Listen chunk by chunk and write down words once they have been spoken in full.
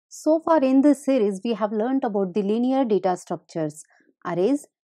So far in this series, we have learnt about the linear data structures, arrays,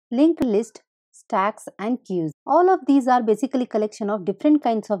 linked list, stacks and queues. All of these are basically collection of different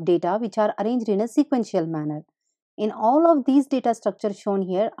kinds of data which are arranged in a sequential manner. In all of these data structures shown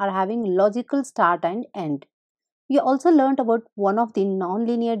here are having logical start and end. We also learnt about one of the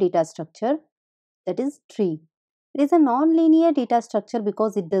non-linear data structure, that is tree. It is a non-linear data structure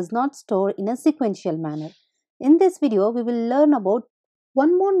because it does not store in a sequential manner. In this video, we will learn about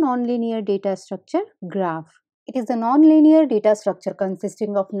one more non-linear data structure, graph. It is a non-linear data structure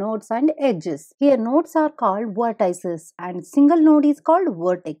consisting of nodes and edges. Here nodes are called vertices and single node is called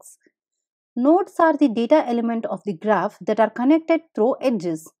vertex. Nodes are the data element of the graph that are connected through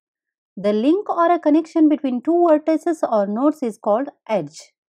edges. The link or a connection between two vertices or nodes is called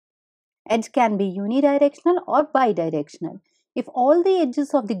edge. Edge can be unidirectional or bidirectional. If all the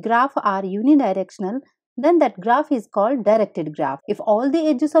edges of the graph are unidirectional, then that graph is called directed graph. If all the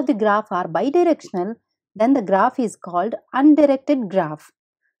edges of the graph are bidirectional, then the graph is called undirected graph.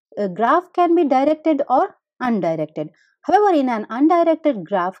 A graph can be directed or undirected. However, in an undirected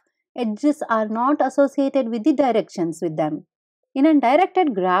graph, edges are not associated with the directions with them. In a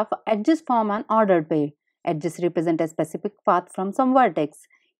directed graph, edges form an ordered pair. Edges represent a specific path from some vertex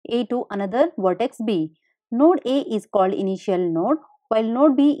A to another vertex B. Node A is called initial node, while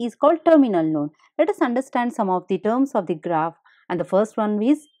node B is called terminal node. Let us understand some of the terms of the graph, and the first one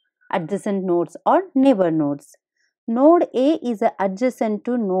is adjacent nodes or neighbor nodes. Node A is adjacent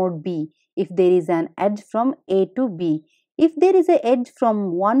to node B if there is an edge from A to B. If there is an edge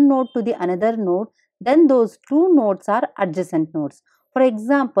from one node to the another node, then those two nodes are adjacent nodes. For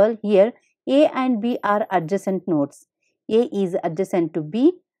example, here A and B are adjacent nodes. A is adjacent to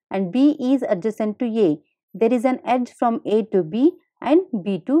B and B is adjacent to A. There is an edge from A to B and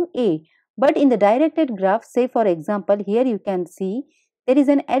B to A. But in the directed graph, say for example, here you can see there is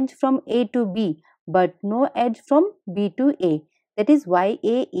an edge from A to B but no edge from B to A. That is why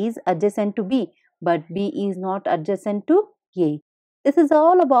A is adjacent to B but B is not adjacent to A. This is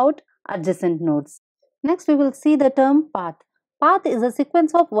all about adjacent nodes. Next, we will see the term path. Path is a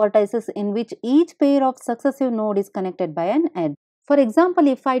sequence of vertices in which each pair of successive node is connected by an edge. For example,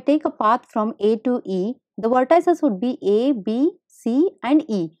 if I take a path from A to E, the vertices would be A, B, C and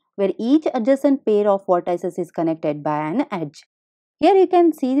E, where each adjacent pair of vertices is connected by an edge. Here you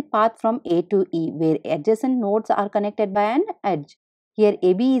can see the path from A to E, where adjacent nodes are connected by an edge. Here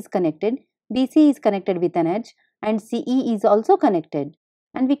AB is connected, BC is connected with an edge and CE is also connected.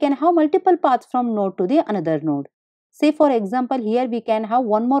 And we can have multiple paths from node to the another node. Say for example, here we can have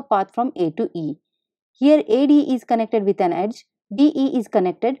one more path from A to E. Here AD is connected with an edge, DE is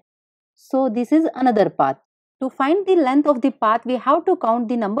connected. So this is another path. To find the length of the path, we have to count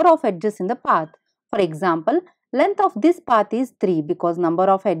the number of edges in the path. For example, length of this path is 3 because number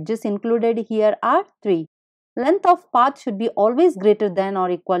of edges included here are 3. Length of path should be always greater than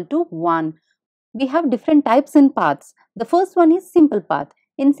or equal to 1. We have different types in paths. The first one is simple path.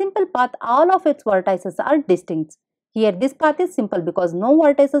 In simple path, all of its vertices are distinct. Here this path is simple because no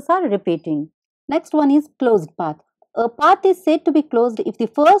vertices are repeating. Next one is closed path. A path is said to be closed if the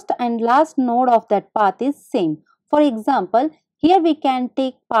first and last node of that path is same. For example, here we can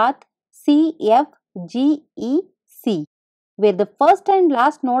take path C, F, G, E, C, where the first and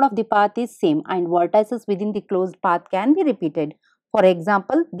last node of the path is same and vertices within the closed path can be repeated. For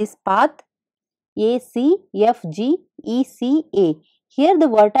example, this path A, C, F, G, E, C, A. Here the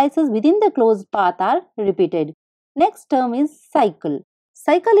vertices within the closed path are repeated. Next term is cycle.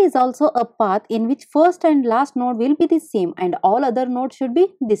 Cycle is also a path in which first and last node will be the same and all other nodes should be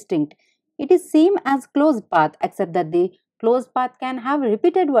distinct. It is same as closed path except that the closed path can have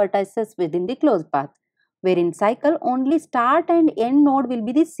repeated vertices within the closed path. Where in cycle only start and end node will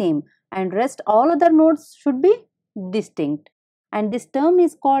be the same and rest all other nodes should be distinct. And this term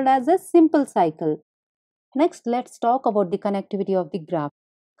is called as a simple cycle. Next, let's talk about the connectivity of the graph.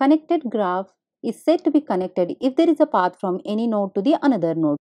 Connected graph is said to be connected if there is a path from any node to the another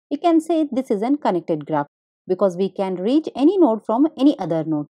node. We can say this is a connected graph because we can reach any node from any other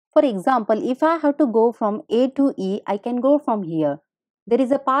node. For example, if I have to go from A to E, I can go from here. There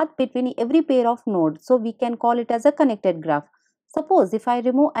is a path between every pair of nodes, so we can call it as a connected graph. Suppose if I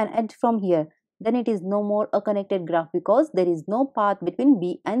remove an edge from here, then it is no more a connected graph because there is no path between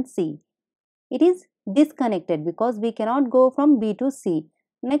B and C. It is disconnected because we cannot go from B to C.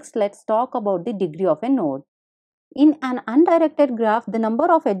 Next, let's talk about the degree of a node. In an undirected graph, the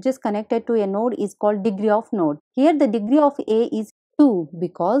number of edges connected to a node is called degree of node. Here the degree of A is 2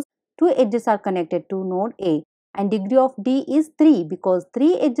 because 2 edges are connected to node A. and degree of D is 3 because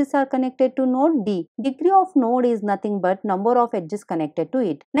 3 edges are connected to node D. Degree of node is nothing but number of edges connected to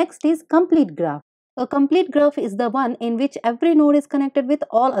it. Next is complete graph. A complete graph is the one in which every node is connected with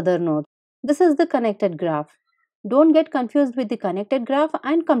all other nodes. This is the connected graph. Don't get confused with the connected graph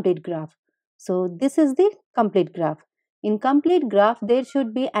and complete graph. So this is the complete graph. In complete graph, there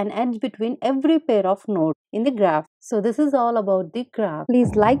should be an edge between every pair of nodes in the graph. So this is all about the graph.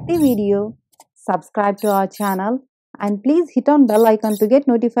 Please like the video, subscribe to our channel, and please hit on bell icon to get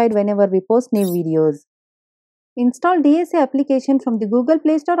notified whenever we post new videos. Install DSA application from the Google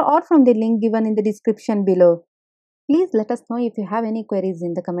Play Store or from the link given in the description below. Please let us know if you have any queries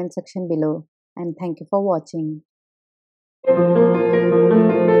in the comment section below. And thank you for watching.